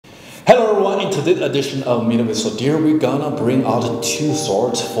Hello everyone, in today's edition of Meeting with Swordier, we're gonna bring out two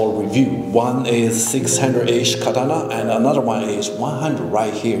swords for review. One is 600-ish katana and another one is 100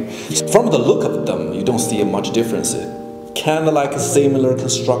 right here. From the look of them, you don't see much difference. Kind of like similar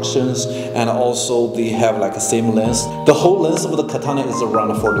constructions, and also they have like a same length. The whole length of the katana is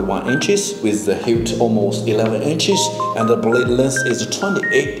around 41 inches with the hilt almost 11 inches and the blade length is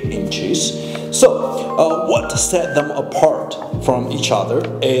 28 inches. So what set them apart from each other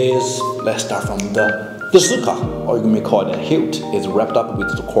is, let's start from the suka, or you may call it a hilt, is wrapped up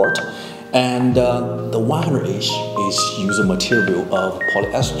with the cord, and the 100-ish is using material of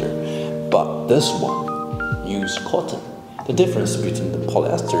polyester, but this one use cotton. The difference between the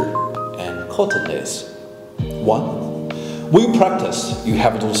polyester and cotton is, one, when you practice, you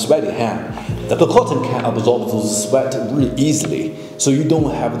have those sweaty hands. The cotton can absorb those sweat really easily, so you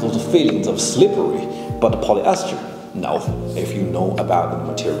don't have those feelings of slippery. But the polyester, no, if you know about the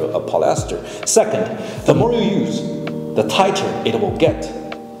material of polyester. Second, the more you use, the tighter it will get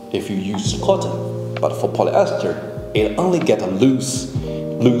if you use cotton. But for polyester, it only gets loose.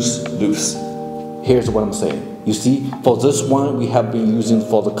 Here's what I'm saying. You see, for this one we have been using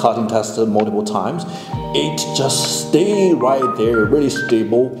for the cutting test multiple times. It just stay right there, really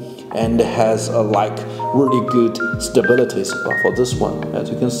stable, and has a really good stability. But for this one, as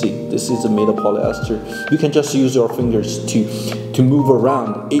you can see, this is made of polyester. You can just use your fingers to move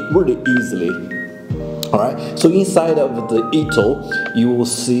around it really easily. Alright, so inside of the ito, you will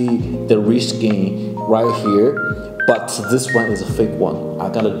see the reskin right here. But this one is a fake one. I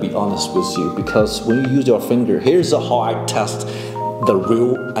gotta be honest with you, because when you use your finger, here's how I test the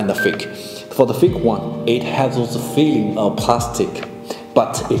real and the fake. For the fake one, it has those feeling of plastic,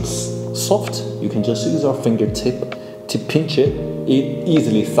 but it's soft. You can just use your fingertip to pinch it. It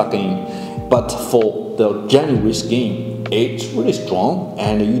easily sucks in. But for the genuine skin, it's really strong,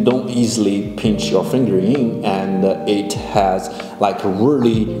 and you don't easily pinch your finger in, and it has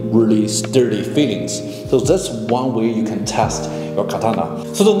really sturdy feelings. So that's one way you can test your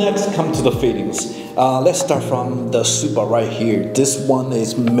katana. So the next come to the feelings. Let's start from the super right here. This one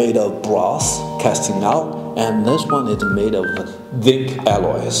is made of brass casting out, and this one is made of zinc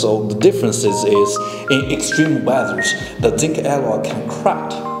alloy. So the difference is in extreme weathers, the zinc alloy can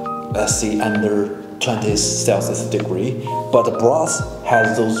crack, let's see, under 20 Celsius degree, but the brass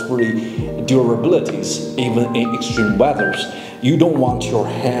has those really durabilities even in extreme weathers. You don't want your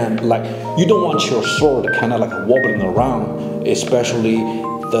hand, you don't want your sword kind of wobbling around, especially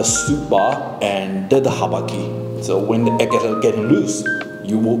the suba and the habaki. So when it getting loose,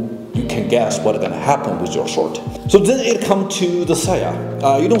 you can guess what's gonna happen with your sword. So then it comes to the saya.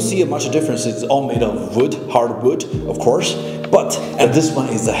 You don't see much difference. It's all made of wood, hard wood, of course. And this one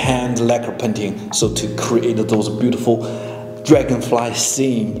is a hand lacquer painting, so to create those beautiful dragonfly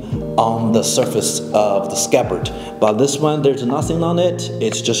seam on the surface of the scabbard. But this one, there's nothing on it.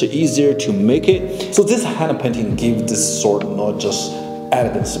 It's just easier to make it. So this hand painting gives this sword not just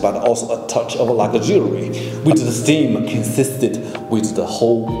elegance, but also a touch of luxury, with the theme consisted with the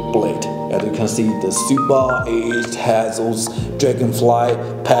whole blade. As you can see, the suba, it has those dragonfly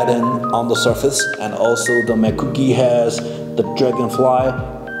pattern on the surface, and also the mekugi has the dragonfly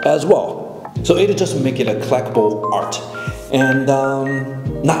as well. So it just make it a collectible art. And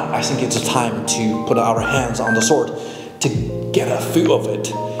now I think it's time to put our hands on the sword to get a feel of it.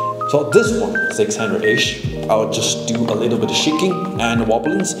 So this one, 600-ish, I'll just do a little bit of shaking and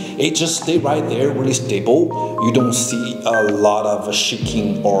wobblings. It just stay right there, really stable. You don't see a lot of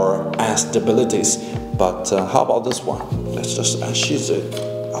shaking or instabilities. But how about this one? Let's just unsheath it.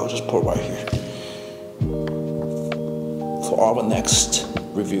 I'll just put it right here for our next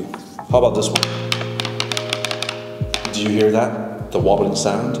review. How about this one? Did you hear that? The wobbling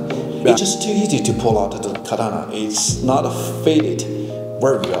sound? It's just too easy to pull out the katana. It's not faded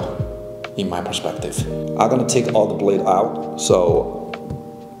very well, in my perspective. I'm gonna take all the blade out so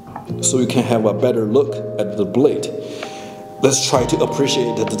you can have a better look at the blade. Let's try to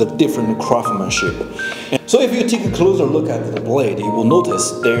appreciate the different craftsmanship. So if you take a closer look at the blade, you will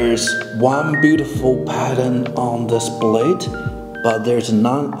notice there's one beautiful pattern on this blade, but there's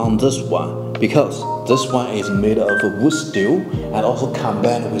none on this one, because this one is made of wood steel and also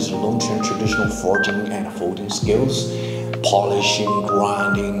combined with Longquan traditional forging and folding skills, polishing,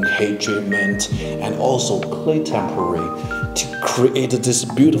 grinding, heat treatment, and also clay tempering to create this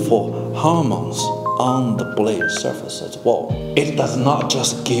beautiful harmonies on the blade surface as well. It does not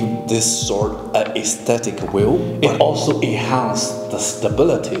just give this sword an aesthetic will, it also enhances the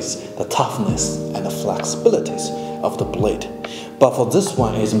stabilities, the toughness, and the flexibilities. of the blade. But for this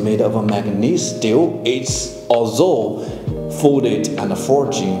one, it's made of a manganese steel. It's also folded and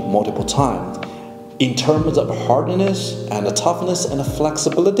forging multiple times. In terms of hardness and toughness and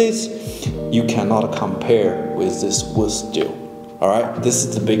flexibilities, you cannot compare with this wood steel. Alright, this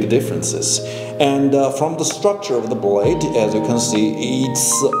is the big differences. And from the structure of the blade, as you can see,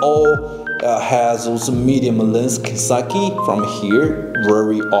 it's all has those medium length kisaki from here,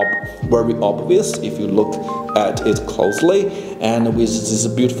 very obvious if you look at it closely, and with these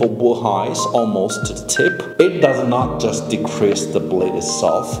beautiful bullseyes almost to the tip. It does not just decrease the blade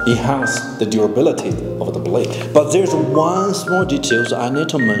itself, enhance the durability of the blade. But there's one small detail I need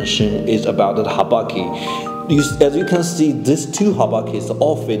to mention is about the habaki. As you can see, these two habakis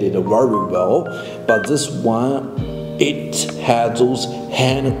all fitted very well, but this one, it has those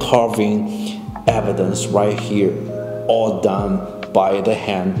hand carving evidence right here, all done by the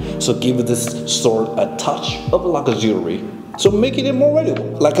hand. So give this sword a touch of luxury, so making it more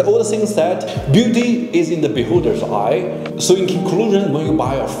valuable. Like all the things said, beauty is in the beholder's eye. So in conclusion, when you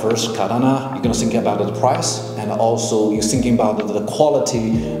buy your first katana, you're gonna think about the price, and also you're thinking about the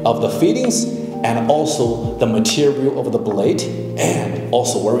quality of the fittings, and also the material of the blade, and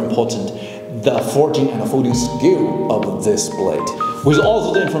also very important, the forging and folding skill of this blade. With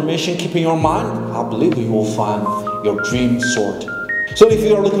all the information keep in your mind, I believe you will find your dream sword. So if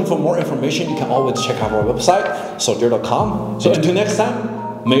you are looking for more information, you can always check out our website, swordier.com. So until next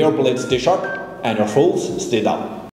time, may your blades stay sharp and your holes stay down.